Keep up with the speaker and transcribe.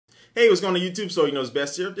Hey, what's going on YouTube? So you know it's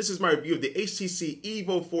best here. This is my review of the HTC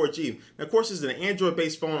EVO 4G. Now, of course, this is an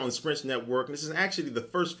Android-based phone on the Sprint network, and this is actually the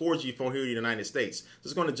first 4G phone here in the United States. So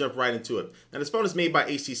it's going to jump right into it. Now, this phone is made by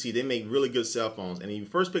HTC. They make really good cell phones, and when you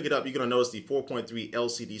first pick it up, you're going to notice the 4.3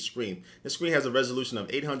 LCD screen. The screen has a resolution of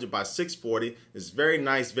 800 by 640. It's very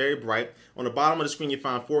nice, very bright. On the bottom of the screen, you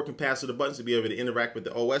find 4 capacitive buttons to be able to interact with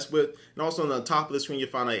the OS with, and also on the top of the screen, you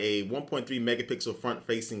find a 1.3 megapixel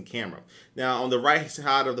front-facing camera. Now, on the right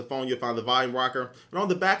side of the phone, you'll find the volume rocker, and on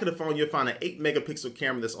the back of the phone you'll find an 8 megapixel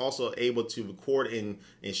camera that's also able to record and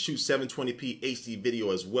shoot 720p HD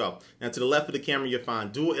video as well. Now to the left of the camera you'll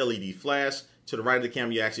find dual LED flash. To the right of the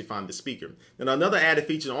camera you actually find the speaker. And another added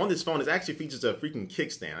feature on this phone is actually features a freaking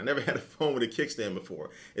kickstand. I never had a phone with a kickstand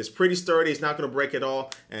before. It's pretty sturdy, it's not going to break at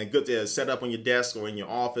all, and good to set up on your desk or in your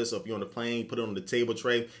office, or if you're on the plane, put it on the table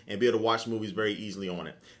tray and be able to watch movies very easily on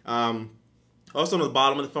it. Also on the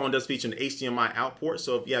bottom of the phone does feature an HDMI out port,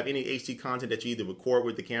 so if you have any HD content that you either record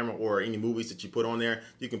with the camera or any movies that you put on there,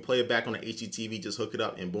 you can play it back on the HDTV, just hook it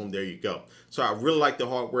up and boom, there you go. So I really like the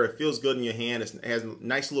hardware. It feels good in your hand. It has a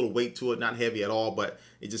nice little weight to it, not heavy at all, but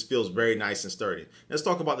it just feels very nice and sturdy. Let's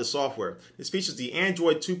talk about the software. This features the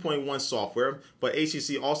Android 2.1 software, but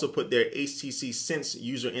HTC also put their HTC Sense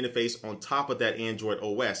user interface on top of that Android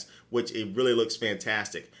OS, which it really looks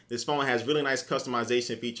fantastic. This phone has really nice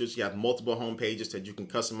customization features. You have multiple home pages that you can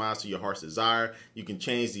customize to your heart's desire. You can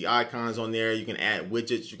change the icons on there. You can add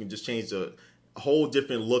widgets. You can just change the whole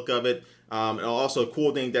different look of it. And also a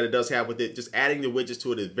cool thing that it does have with it, just adding the widgets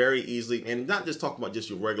to it is very easily, and not just talking about just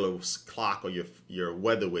your regular clock or your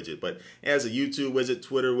weather widget, but it has a YouTube widget,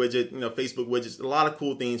 Twitter widget, Facebook widgets, a lot of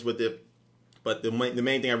cool things with it. But the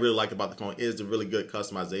main thing I really like about the phone is the really good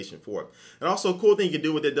customization for it. And also a cool thing you can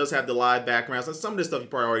do with it does have the live backgrounds. And some of this stuff you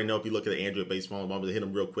probably already know if you look at the Android-based phone. I'm going to hit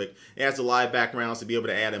them real quick. It has the live backgrounds to be able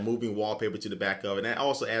to add a moving wallpaper to the back of it. And that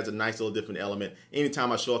also adds a nice little different element.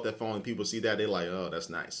 Anytime I show off that phone and people see that, they're like, oh,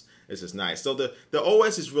 that's nice. This is nice. So the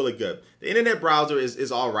OS is really good. The internet browser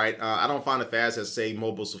is all right. I don't find it fast as, say,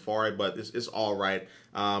 mobile Safari, but it's all right.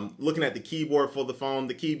 Looking at the keyboard for the phone,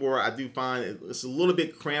 the keyboard I do find it's a little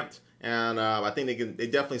bit cramped. And I think they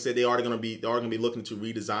definitely said they are going to be looking to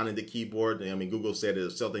redesigning the keyboard. I mean, Google said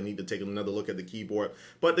itself they need to take another look at the keyboard.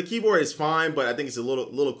 But the keyboard is fine, but I think it's a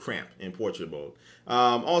little cramped in portrait mode.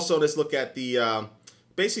 Also, let's look at the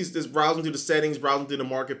basically just browsing through the settings, browsing through the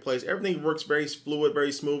marketplace. Everything works very fluid,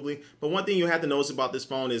 very smoothly. But one thing you have to notice about this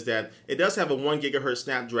phone is that it does have a 1 gigahertz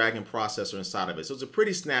Snapdragon processor inside of it. So it's a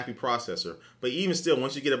pretty snappy processor. But even still,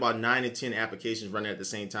 once you get about 9 to 10 applications running at the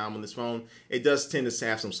same time on this phone, it does tend to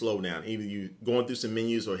have some slowdown. Either you going through some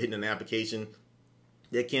menus or hitting an application.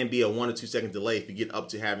 There can be a 1 or 2 second delay if you get up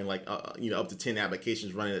to having like up to 10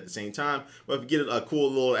 applications running at the same time. But if you get a cool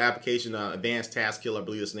little application, Advanced Task Killer, I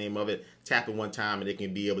believe that's the name of it, tap it one time and it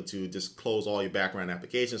can be able to just close all your background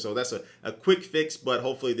applications. So that's a quick fix, but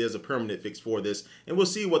hopefully there's a permanent fix for this. And we'll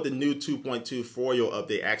see what the new 2.2 Froyo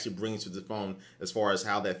update actually brings to the phone as far as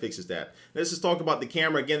how that fixes that. Let's just talk about the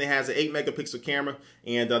camera. Again, it has an 8 megapixel camera,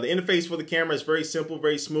 and the interface for the camera is very simple,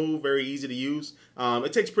 very smooth, very easy to use.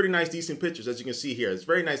 It takes pretty nice, decent pictures, as you can see here. It's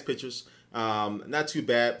very nice pictures. Not too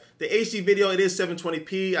bad. The HD video, it is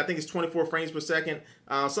 720p. I think it's 24 frames per second.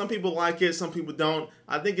 Some people like it, some people don't.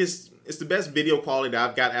 I think it's the best video quality that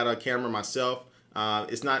I've got out of a camera myself.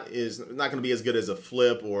 It's not going to be as good as a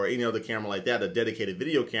flip or any other camera like that, a dedicated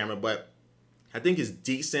video camera, but I think it's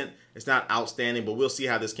decent. It's not outstanding, but we'll see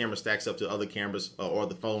how this camera stacks up to other cameras or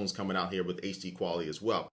the phones coming out here with HD quality as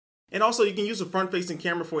well. And also, you can use a front-facing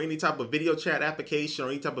camera for any type of video chat application or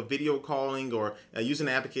any type of video calling, or using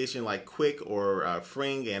an application like Quick or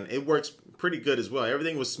Fring, and it works pretty good as well.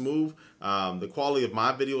 Everything was smooth. The quality of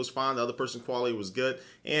my video was fine. The other person's quality was good.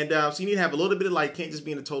 And so you need to have a little bit of light. Can't just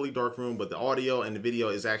be in a totally dark room, but the audio and the video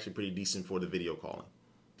is actually pretty decent for the video calling.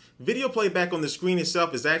 Video playback on the screen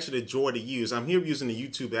itself is actually a joy to use. I'm here using the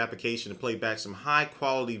YouTube application to play back some high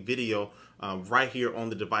quality video right here on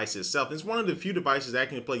the device itself. It's one of the few devices that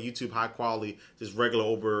can play YouTube high quality, just regular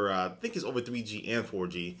over, I think it's over 3G and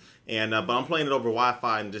 4G. And but I'm playing it over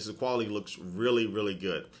Wi-Fi, and just the quality looks really, really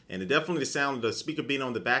good. And it definitely, the sound of the speaker being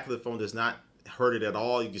on the back of the phone does not hurt it at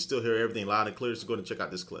all. You can still hear everything loud and clear. So go ahead and check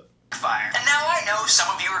out this clip. Fire. And now I know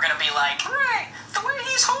some of you are going to be like, Ray, the way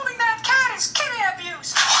he's holding that cat is kitty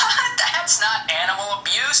abuse. What? That's not animal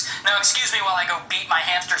abuse. No, excuse me while I go beat my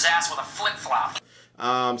hamster's ass with a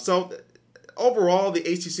flip-flop. So overall, the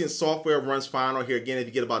HTC software runs fine on here. Again, if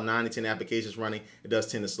you get about 9 to 10 applications running, it does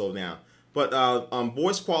tend to slow down. But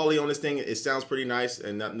voice quality on this thing, it sounds pretty nice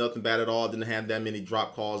and nothing bad at all. Didn't have that many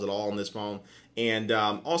drop calls at all on this phone. And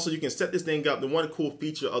also you can set this thing up. The one cool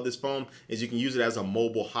feature of this phone is you can use it as a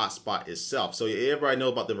mobile hotspot itself. So everybody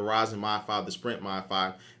knows about the Verizon Wi-Fi, the Sprint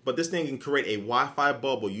Wi-Fi, but this thing can create a Wi-Fi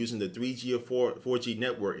bubble using the 3G or 4G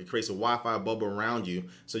network. It creates a Wi-Fi bubble around you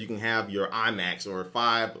so you can have your iMacs or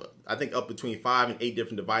 5, I think up between 5 and 8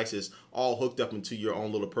 different devices all hooked up into your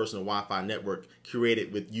own little personal Wi-Fi network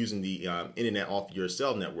created with using the internet off your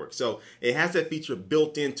cell network. So it has that feature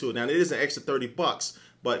built into it. Now it is an extra $30,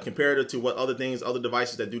 but compared to what other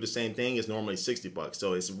devices that do the same thing is normally $60.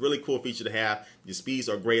 So it's a really cool feature to have. The speeds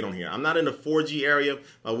are great on here. I'm not in the 4G area.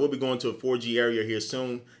 We'll be going to a 4G area here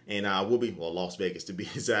soon, and we'll be, well, Las Vegas to be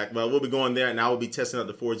exact, but we'll be going there, and I will be testing out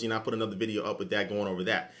the 4G, and I'll put another video up with that going over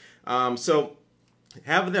that. So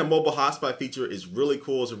having that mobile hotspot feature is really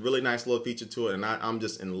cool. It's a really nice little feature to it, and I'm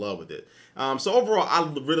just in love with it. So overall, I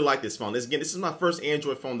really like this phone. This is my first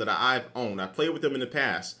Android phone that I've owned. I played with them in the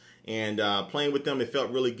past, and playing with them, it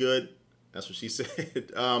felt really good. That's what she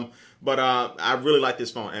said. But I really like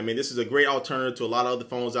this phone. I mean, this is a great alternative to a lot of other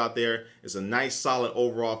phones out there. It's a nice, solid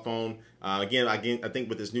overall phone. Again, I think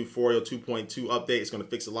with this new Foreo 2.2 update, it's going to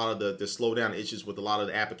fix a lot of the slowdown issues with a lot of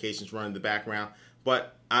the applications running in the background.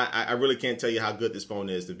 But I really can't tell you how good this phone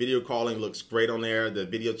is. The video calling looks great on there. The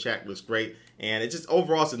video chat looks great. And it just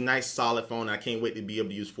overall it's a nice, solid phone. I can't wait to be able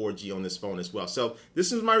to use 4G on this phone as well. So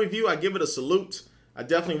this is my review. I give it a salute. I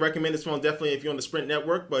definitely recommend this phone, definitely if you're on the Sprint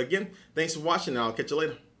network. But again, thanks for watching, and I'll catch you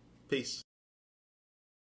later. Peace.